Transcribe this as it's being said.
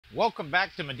Welcome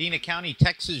back to Medina County,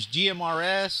 Texas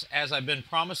GMRS. As I've been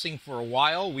promising for a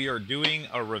while, we are doing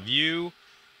a review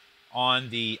on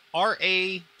the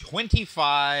RA25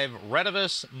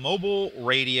 Retevis mobile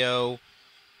radio.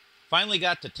 Finally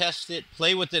got to test it,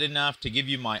 play with it enough to give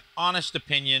you my honest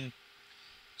opinion.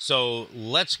 So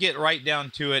let's get right down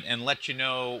to it and let you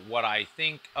know what I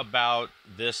think about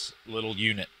this little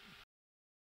unit.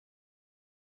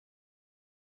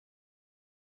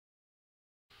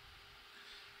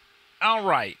 All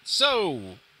right, so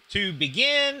to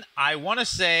begin, I want to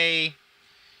say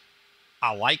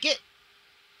I like it,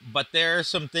 but there are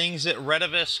some things that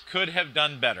Retevis could have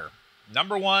done better.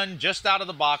 Number one, just out of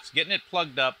the box, getting it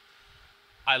plugged up,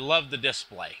 I love the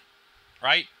display,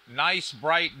 right? Nice,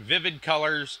 bright, vivid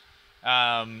colors.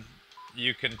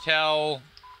 You can tell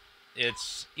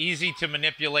it's easy to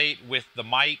manipulate with the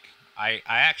mic. I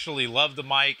actually love the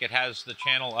mic. It has the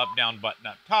channel up, down button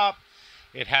up top.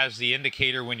 It has the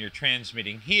indicator when you're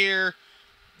transmitting here.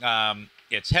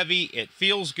 It's heavy. It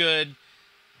feels good.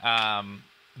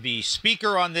 The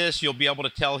speaker on this, you'll be able to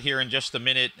tell here in just a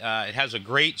minute. It has a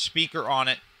great speaker on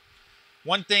it.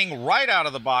 One thing right out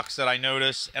of the box that I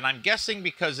noticed, and I'm guessing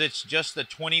because it's just a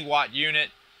 20-watt unit,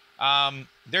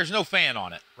 there's no fan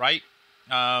on it, right?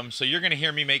 So you're going to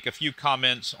hear me make a few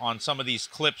comments on some of these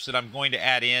clips that I'm going to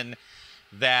add in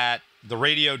that the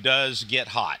radio does get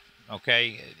hot.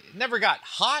 Okay, it never got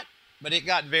hot, but it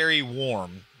got very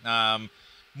warm.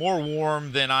 More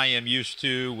warm than I am used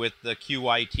to with the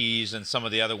QITs and some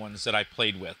of the other ones that I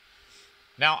played with.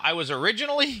 Now, I was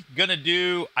originally going to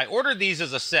do, I ordered these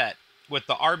as a set with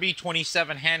the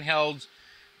RB27 handhelds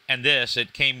and this.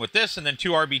 It came with this and then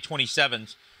two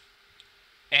RB27s.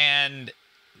 And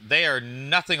they are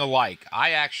nothing alike.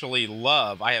 I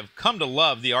have come to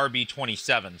love the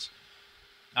RB27s.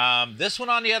 This one,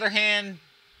 on the other hand,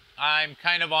 I'm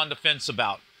kind of on the fence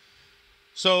about.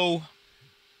 So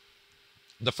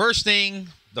the first thing,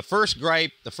 the first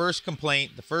gripe, the first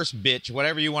complaint, the first bitch,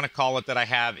 whatever you want to call it that I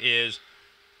have is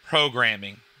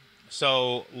programming.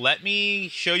 So let me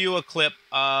show you a clip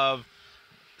of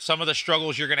some of the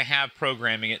struggles you're going to have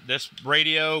programming it. This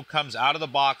radio comes out of the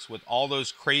box with all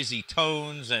those crazy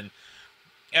tones and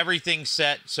everything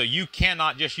set, so you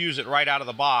cannot just use it right out of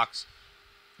the box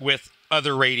with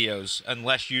other radios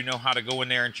unless you know how to go in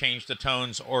there and change the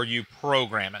tones or you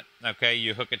program it. Okay,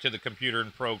 you hook it to the computer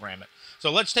and program it.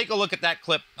 So let's take a look at that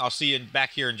clip. I'll see you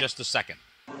back here in just a second.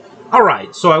 All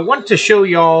right, so I want to show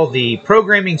y'all the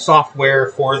programming software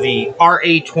for the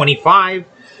RA25.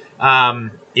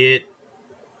 It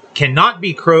cannot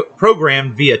be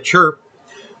programmed via chirp,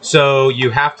 so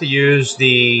you have to use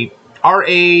the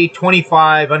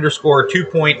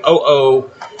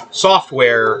RA25_2.00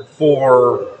 software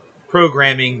for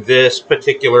programming this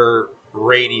particular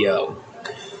radio.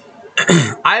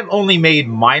 I've only made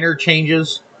minor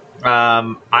changes.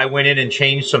 I went in and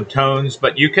changed some tones,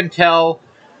 but you can tell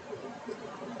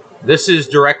this is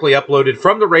directly uploaded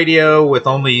from the radio with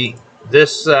only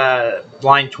this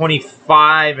line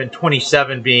 25 and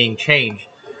 27 being changed.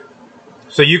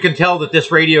 So you can tell that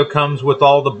this radio comes with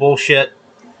all the bullshit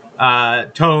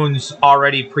tones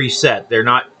already preset. They're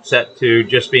not set to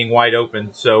just being wide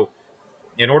open. So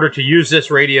in order to use this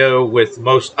radio with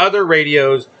most other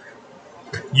radios,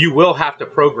 you will have to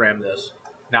program this.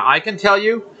 Now, I can tell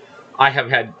you, I have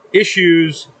had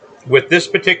issues with this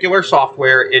particular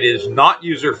software. It is not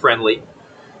user-friendly.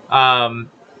 I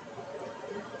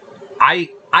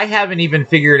haven't even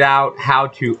figured out how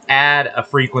to add a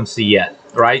frequency yet,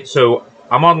 right? So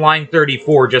I'm on line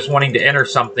 34 just wanting to enter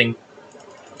something,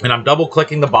 and I'm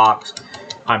double-clicking the box.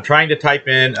 I'm trying to type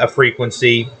in a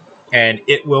frequency, and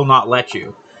it will not let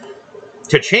you.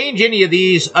 To change any of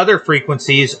these other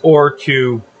frequencies, or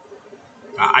to,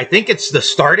 I think it's the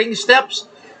starting steps,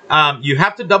 you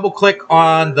have to double click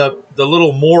on the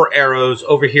little more arrows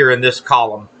over here in this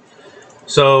column.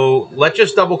 So let's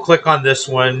just double click on this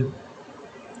one.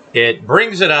 It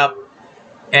brings it up,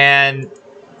 and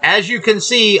as you can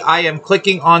see, I am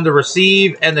clicking on the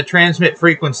receive and the transmit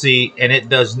frequency, and it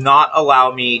does not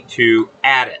allow me to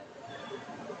add it.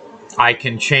 I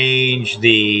can change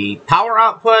the power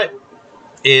output.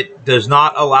 It does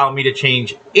not allow me to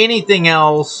change anything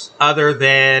else other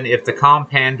than if the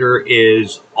compander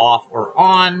is off or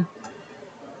on.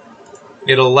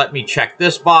 It'll let me check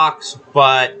this box,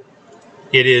 but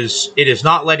it is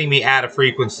not letting me add a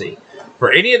frequency.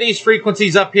 For any of these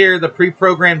frequencies up here, the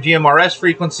pre-programmed GMRS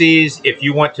frequencies, if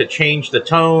you want to change the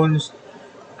tones,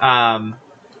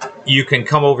 you can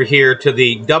come over here to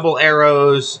the double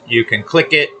arrows. You can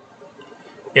click it.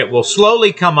 It will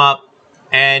slowly come up,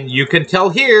 and you can tell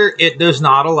here it does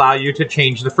not allow you to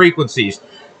change the frequencies.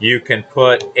 You can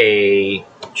put a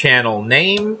channel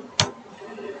name.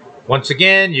 Once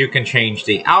again, you can change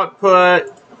the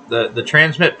output, the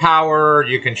transmit power.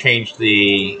 You can change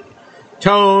the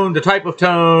tone, the type of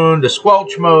tone, the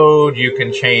squelch mode. You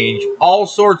can change all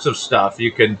sorts of stuff.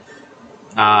 You can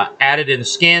add it in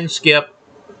scan skip,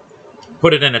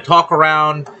 put it in a talk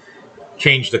around,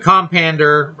 change the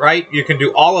compander, right? You can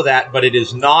do all of that, but it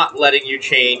is not letting you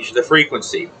change the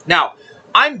frequency. Now,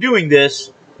 I'm doing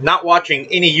this, not watching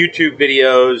any YouTube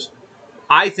videos.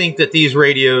 I think that these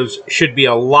radios should be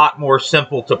a lot more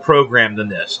simple to program than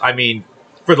this. I mean,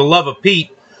 for the love of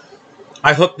Pete,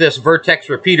 I hooked this Retevis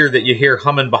repeater that you hear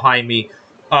humming behind me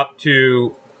up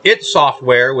to its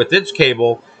software with its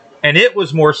cable, and it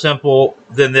was more simple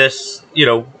than this, you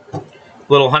know,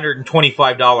 little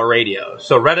 $125 radio.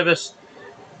 So Retevis,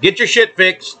 get your shit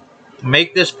fixed,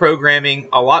 make this programming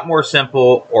a lot more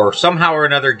simple, or somehow or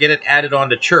another get it added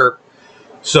onto Chirp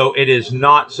so it is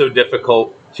not so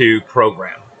difficult to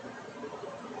program.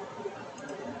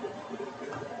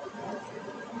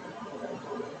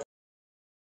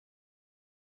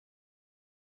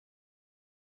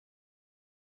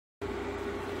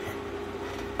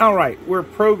 All right, we're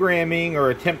programming or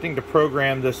attempting to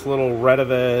program this little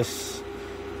Retevis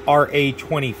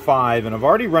RA25, and I've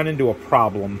already run into a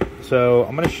problem. So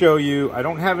I'm going to show you. I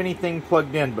don't have anything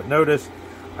plugged in, but notice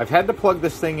I've had to plug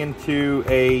this thing into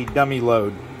a dummy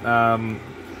load.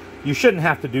 You shouldn't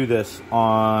have to do this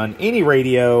on any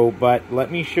radio, but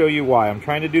let me show you why. I'm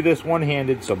trying to do this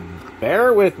one-handed, so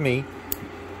bear with me.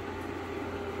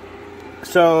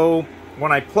 So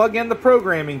when I plug in the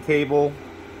programming cable,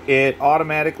 it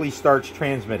automatically starts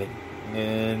transmitting.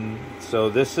 And so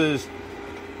this is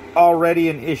already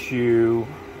an issue,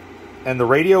 and the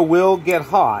radio will get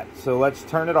hot. So let's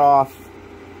turn it off,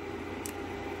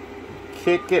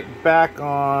 kick it back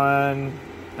on.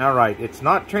 All right, it's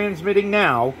not transmitting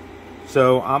now,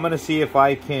 so I'm going to see if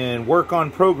I can work on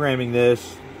programming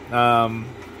this. Another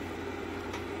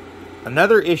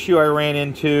issue I ran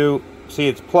into, see,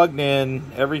 it's plugged in,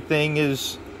 everything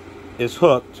is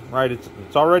hooked, right?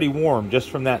 It's already warm just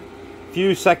from that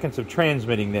few seconds of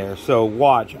transmitting there. So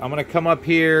watch, I'm going to come up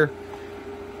here.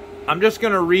 I'm just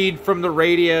going to read from the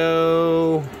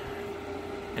radio,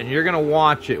 and you're going to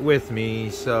watch it with me.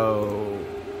 So,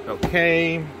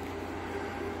 okay.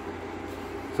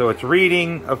 So it's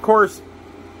reading. Of course,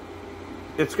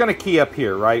 it's going to key up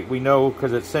here, right? We know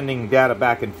because it's sending data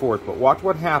back and forth. But watch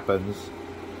what happens.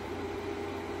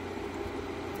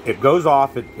 It goes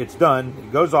off, it's done,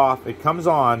 it goes off, it comes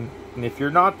on, and if you're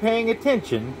not paying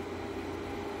attention,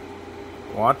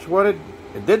 watch what it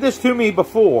did this to me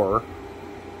before.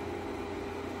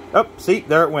 Oh, see,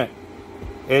 there it went.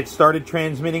 It started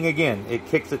transmitting again. It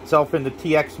kicks itself into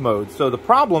TX mode. So the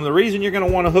problem, the reason you're going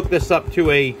to want to hook this up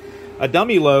to a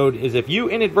dummy load is if you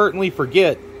inadvertently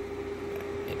forget,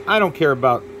 I don't care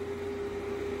about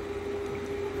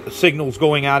signals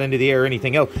going out into the air or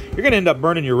anything else, you're going to end up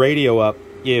burning your radio up.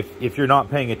 If you're not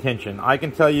paying attention. I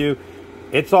can tell you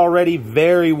it's already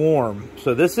very warm.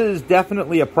 So this is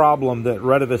definitely a problem that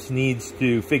Retevis needs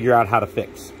to figure out how to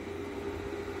fix.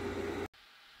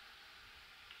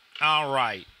 All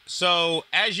right. So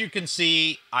as you can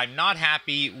see, I'm not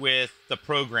happy with the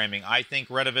programming. I think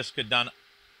Retevis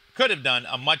could have done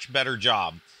a much better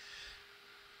job.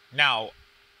 Now,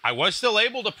 I was still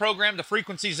able to program the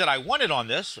frequencies that I wanted on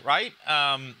this, right?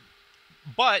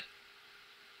 But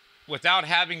without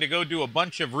having to go do a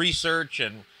bunch of research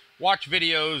and watch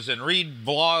videos and read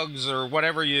vlogs or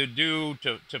whatever you do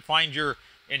to find your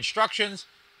instructions,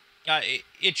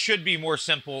 it should be more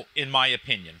simple, in my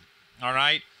opinion. All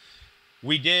right.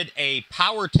 We did a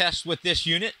power test with this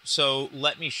unit, so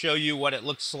let me show you what it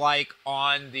looks like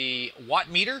on the watt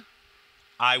meter.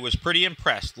 I was pretty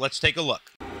impressed. Let's take a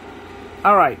look.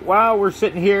 All right, while we're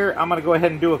sitting here, I'm going to go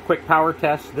ahead and do a quick power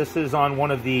test. This is on one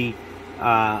of the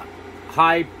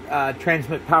high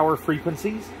transmit power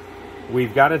frequencies.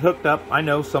 We've got it hooked up. I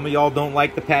know some of y'all don't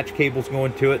like the patch cables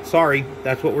going to it. Sorry,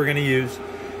 that's what we're going to use.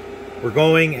 We're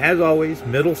going, as always,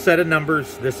 middle set of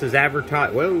numbers. This is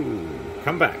advertised. Whoa,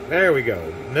 come back. There we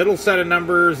go. Middle set of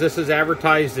numbers. This is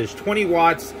advertised as 20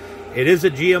 watts. It is a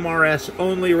GMRS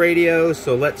only radio,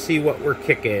 so let's see what we're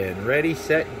kicking. Ready,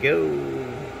 set, go.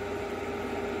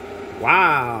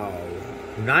 Wow.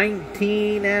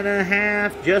 19 and a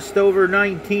half, just over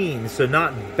 19. So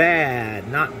not bad.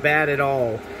 Not bad at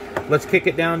all. Let's kick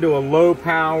it down to a low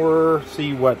power.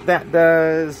 See what that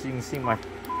does. You can see my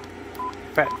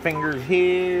fat fingers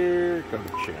here. Go to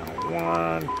channel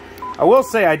 1. I will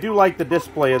say I do like the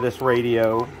display of this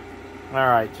radio.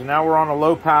 Alright, so now we're on a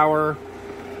low power.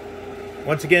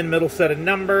 Once again, middle set of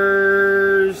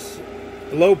numbers.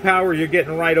 low power, you're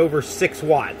getting right over 6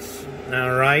 watts.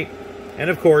 All right. And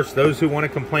of course, those who want to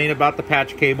complain about the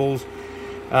patch cables,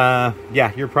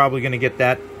 yeah, you're probably going to get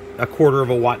that a 1/4 of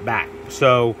a watt back.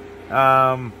 So,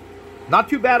 not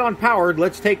too bad on powered.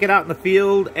 Let's take it out in the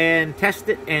field and test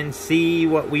it and see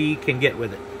what we can get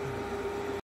with it.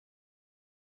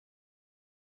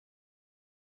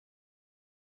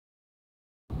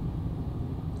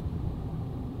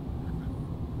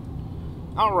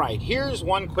 All right, here's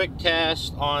one quick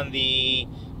test on the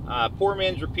poor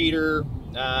man's repeater,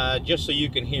 just so you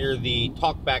can hear the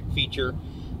talkback feature.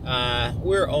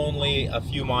 We're only a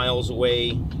few miles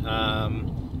away.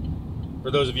 For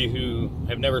those of you who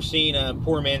have never seen a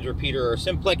poor man's repeater or a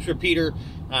simplex repeater,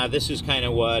 this is kind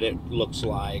of what it looks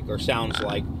like or sounds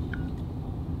like.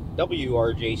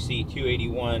 WRJC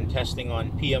 281 testing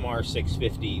on PMR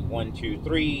 650, 1, 2,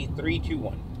 3, 3, 2,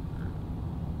 1.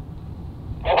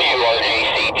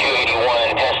 WRJC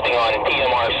 281 testing on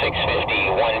PMR 650,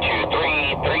 1, 2,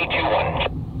 3, 3, 2,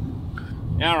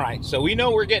 1. All right, so we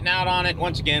know we're getting out on it.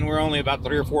 Once again, we're only about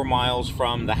 3 or 4 miles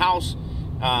from the house.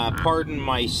 Pardon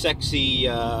my sexy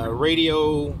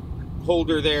radio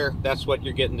holder there. That's what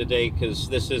you're getting today because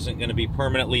this isn't going to be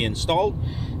permanently installed.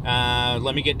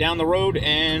 Let me get down the road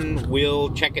and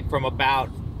we'll check it from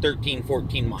about 13,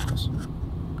 14 miles.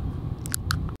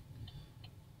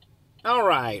 All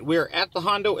right, we're at the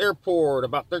Hondo Airport,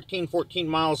 about 13, 14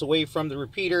 miles away from the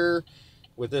repeater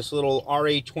with this little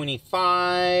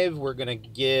RA25. We're going to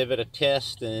give it a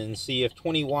test and see if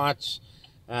 20 watts,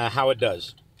 how it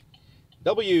does.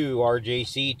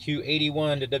 WRJC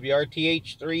 281 to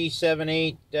WRTH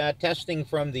 378, testing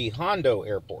from the Hondo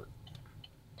Airport.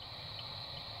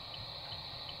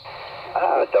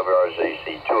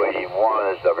 WRJC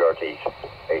 281 is WRTH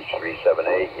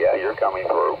 378. Yeah, you're coming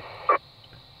through.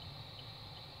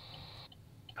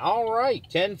 All right,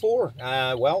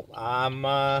 10-4. Well, I'm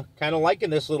kind of liking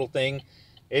this little thing.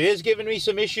 It is giving me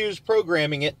some issues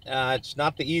programming it. It's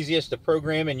not the easiest to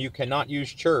program, and you cannot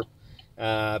use chirp.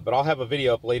 But I'll have a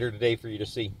video up later today for you to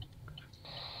see.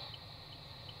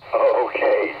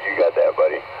 Okay, you got that,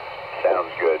 buddy.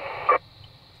 Sounds good.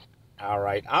 All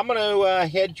right, I'm going to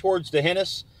head towards the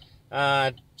Hennis,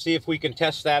 see if we can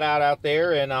test that out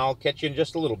there, and I'll catch you in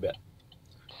just a little bit.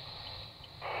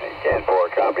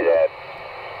 10-4, copy that.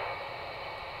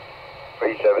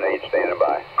 378 standing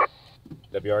by.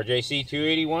 WRJC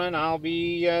 281, I'll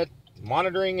be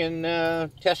monitoring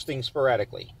and testing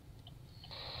sporadically.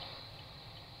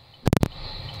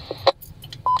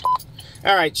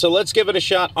 All right, so let's give it a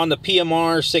shot on the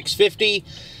PMR 650.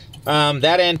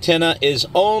 That antenna is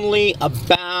only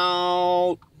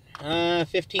about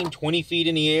 15, 20 feet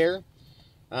in the air.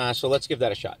 So let's give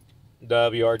that a shot.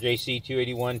 WRJC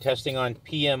 281 testing on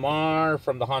PMR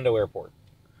from the Hondo Airport.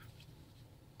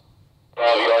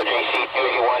 WRJC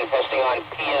 281 testing on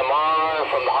PMR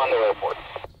from the Hondo Airport.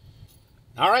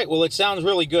 All right, well, it sounds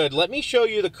really good. Let me show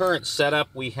you the current setup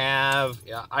we have.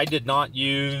 I did not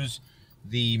use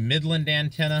the Midland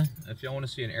antenna. If y'all want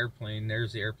to see an airplane,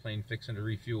 there's the airplane fixing to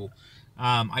refuel.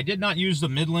 I did not use the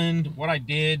Midland. What I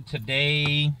did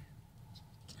today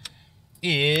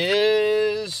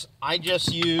is I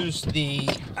just used the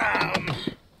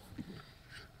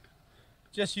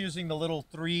using the little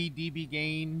 3 dB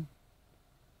gain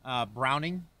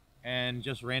Browning and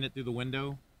just ran it through the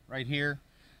window right here.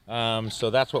 So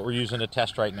that's what we're using to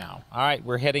test right now. All right,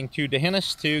 we're heading to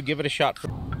Hennis to give it a shot.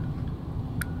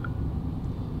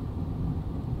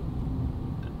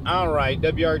 All right,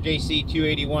 WRJC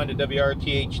 281 to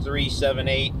WRTH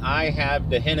 378. I have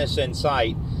Hennis in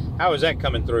sight. How is that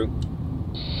coming through?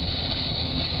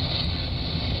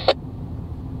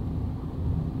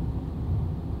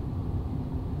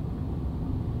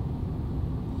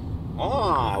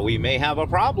 We may have a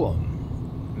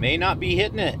problem. May not be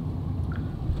hitting it.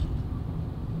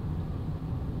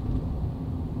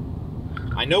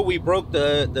 I know we broke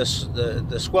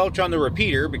the squelch on the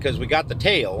repeater because we got the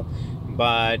tail,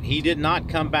 but he did not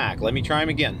come back. Let me try him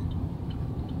again.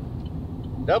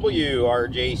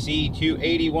 WRJC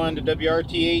 281 to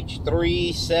WRTH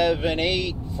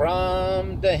 378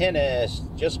 from Hennis,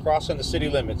 just crossing the city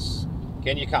limits.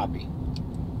 Can you copy?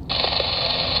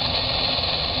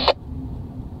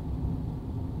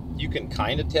 You can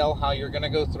kind of tell how you're going to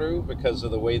go through because of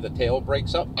the way the tail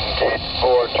breaks up.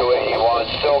 4281,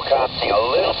 still copying. A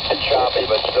little bit choppy,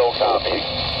 but still copying.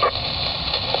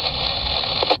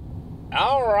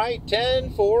 All right,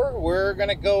 10-4. We're going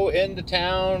to go into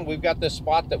town. We've got this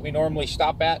spot that we normally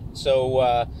stop at.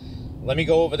 So let me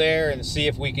go over there and see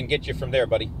if we can get you from there,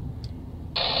 buddy.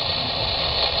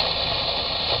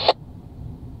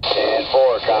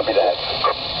 10-4, copy that.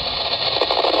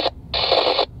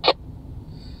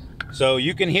 So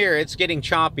you can hear it's getting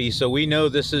choppy, so we know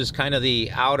this is kind of the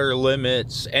outer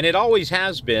limits, and it always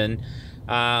has been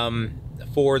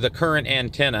for the current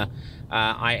antenna.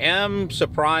 I am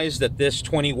surprised that this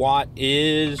 20 watt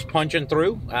is punching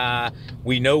through.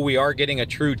 We know we are getting a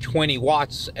true 20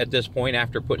 watts at this point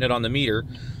after putting it on the meter.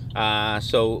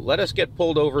 So let us get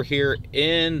pulled over here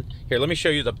in, here, let me show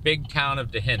you the big town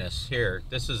of D'Hanis. Here,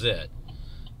 this is it.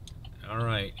 All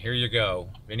right, here you go.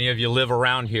 If any of you live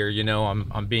around here, you know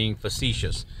I'm being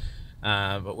facetious.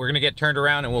 But we're gonna get turned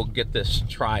around and we'll get this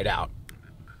tried out.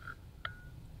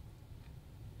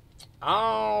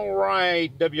 All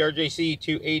right, WRJC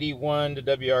 281 to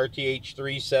WRTH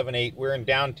 378. We're in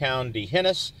downtown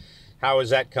D'Hanis. How is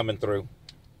that coming through?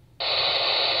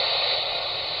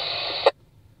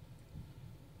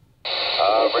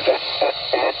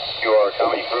 You are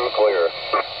coming through clear.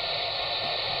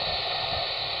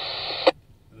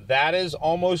 That is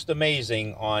almost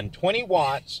amazing on 20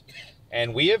 watts,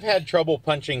 and we have had trouble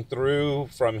punching through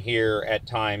from here at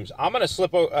times. I'm going to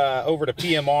slip over to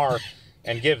PMR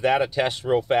and give that a test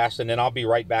real fast, and then I'll be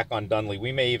right back on Dunley.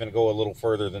 We may even go a little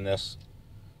further than this.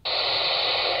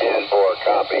 10-4,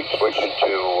 copy. Switching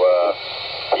to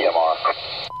PMR.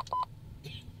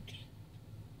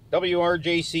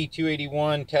 WRJC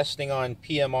 281 testing on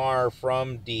PMR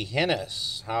from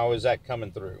D'Hanis. How is that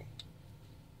coming through?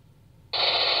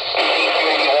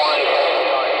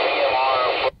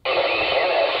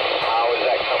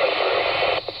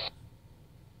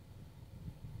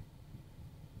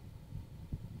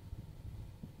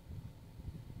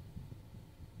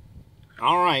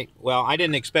 All right, well, I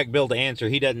didn't expect Bill to answer.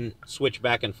 He doesn't switch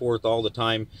back and forth all the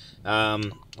time,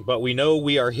 but we know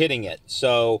we are hitting it.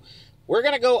 So we're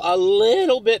going to go a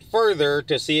little bit further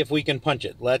to see if we can punch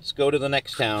it. Let's go to the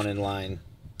next town in line.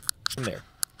 There.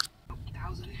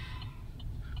 1,000.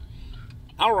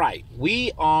 All right,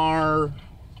 we are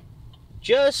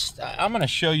just, I'm going to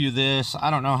show you this. I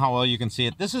don't know how well you can see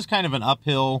it. This is kind of an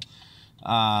uphill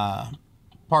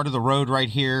part of the road right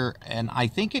here, and I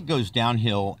think it goes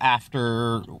downhill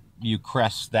after you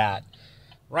crest that.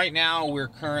 Right now we're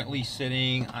currently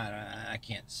sitting, I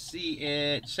can't see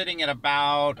it, sitting at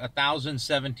about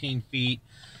 1,017 feet.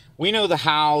 We know the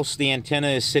house, the antenna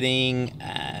is sitting,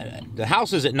 the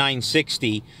house is at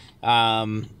 960.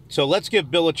 So let's give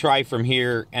Bill a try from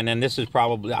here, and then this is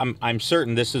probably, I'm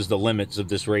certain this is the limits of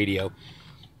this radio.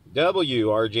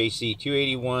 WRJC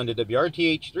 281 to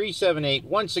WRTH 378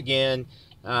 once again.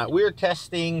 We're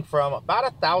testing from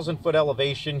about 1,000-foot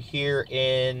elevation here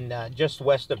in just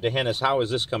west of D'Hanis. How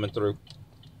is this coming through?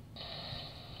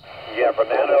 Yeah, from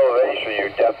that elevation, you're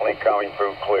definitely coming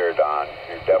through clear, Don.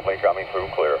 You're definitely coming through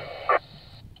clear.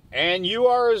 And you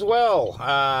are as well.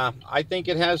 I think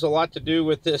it has a lot to do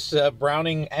with this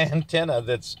Browning antenna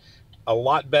that's a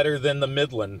lot better than the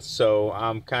Midland. So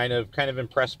I'm kind of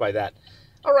impressed by that.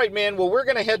 All right, man. Well, we're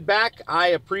going to head back. I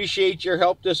appreciate your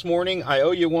help this morning. I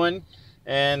owe you one.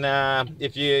 And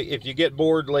if you get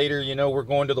bored later, you know we're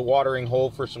going to the watering hole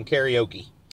for some karaoke.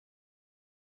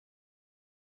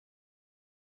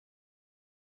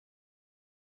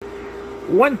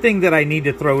 One thing that I need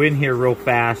to throw in here real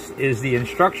fast is the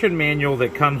instruction manual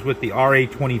that comes with the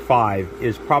RA25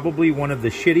 is probably one of the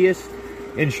shittiest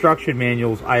instruction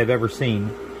manuals I have ever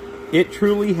seen. It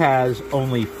truly has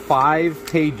only 5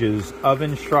 pages of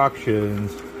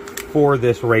instructions for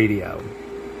this radio.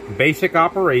 Basic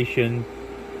operation,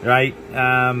 right?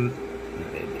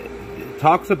 It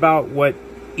talks about what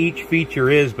each feature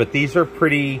is, but these are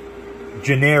pretty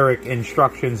generic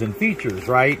instructions and features,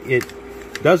 right? It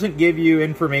doesn't give you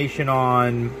information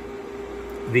on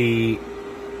the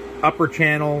upper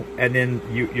channel, and then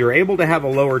you're able to have a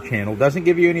lower channel. Doesn't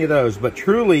give you any of those, but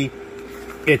truly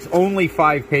it's only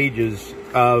 5 pages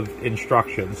of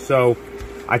instructions. So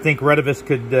I think Retevis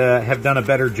could have done a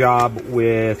better job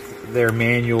with their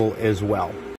manual as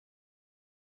well.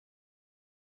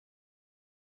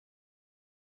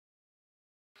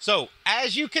 So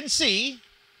as you can see,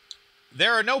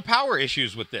 there are no power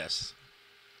issues with this.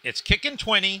 It's kicking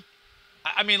 20.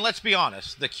 I mean, let's be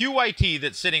honest. The QYT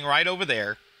that's sitting right over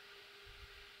there,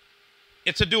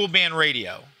 it's a dual band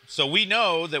radio. So we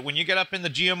know that when you get up in the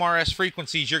GMRS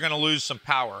frequencies, you're going to lose some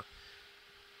power.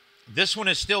 This one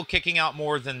is still kicking out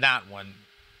more than that one,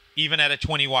 even at a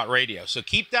 20-watt radio. So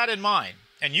keep that in mind.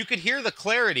 And you could hear the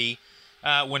clarity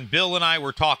when Bill and I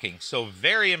were talking. So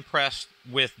very impressed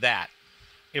with that.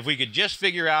 If we could just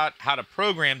figure out how to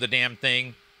program the damn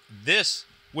thing, this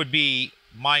would be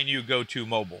my new go-to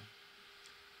mobile.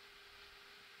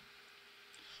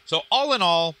 So all in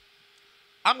all,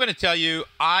 I'm going to tell you,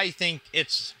 I think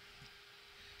it's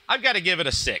I've got to give it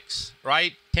a 6,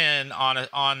 right? 10 on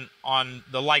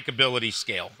the likability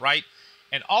scale, right?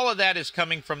 And all of that is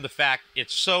coming from the fact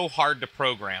it's so hard to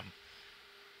program.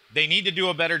 They need to do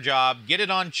a better job, get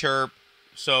it on chirp,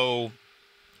 so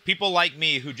people like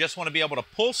me who just want to be able to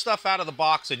pull stuff out of the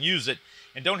box and use it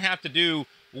and don't have to do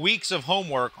weeks of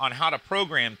homework on how to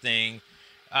program things,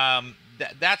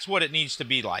 that's what it needs to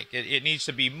be like. It needs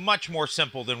to be much more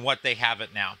simple than what they have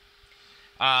it now.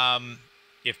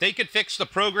 If they could fix the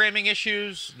programming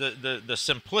issues, the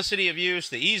simplicity of use,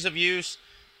 the ease of use,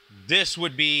 this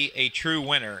would be a true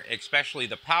winner, especially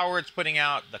the power it's putting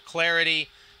out, the clarity,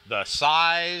 the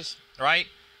size, right?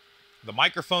 The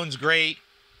microphone's great,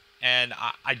 and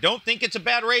I don't think it's a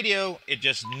bad radio. It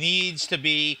just needs to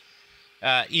be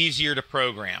easier to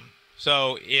program.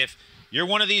 So if you're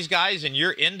one of these guys and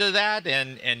you're into that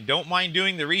and don't mind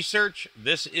doing the research,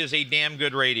 this is a damn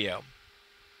good radio.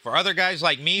 For other guys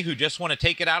like me who just want to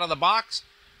take it out of the box,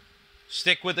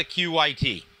 stick with the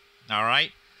QYT, all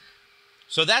right?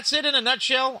 So that's it in a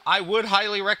nutshell. I would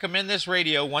highly recommend this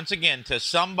radio, once again, to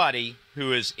somebody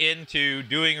who is into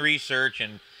doing research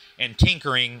and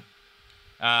tinkering.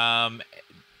 I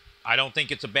don't think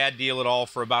it's a bad deal at all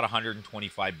for about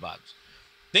 125 bucks.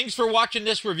 Thanks for watching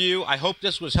this review. I hope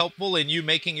this was helpful in you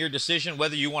making your decision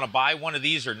whether you want to buy one of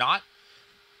these or not.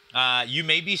 You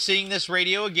may be seeing this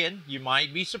radio again. You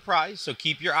might be surprised, so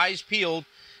keep your eyes peeled.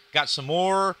 Got some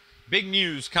more big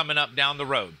news coming up down the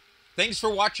road. Thanks for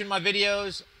watching my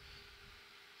videos.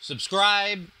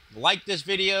 Subscribe, like this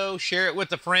video, share it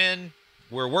with a friend.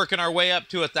 We're working our way up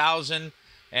to 1,000,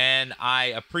 and I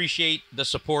appreciate the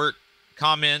support,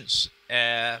 comments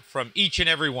from each and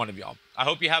every one of y'all. I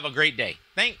hope you have a great day.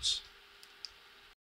 Thanks.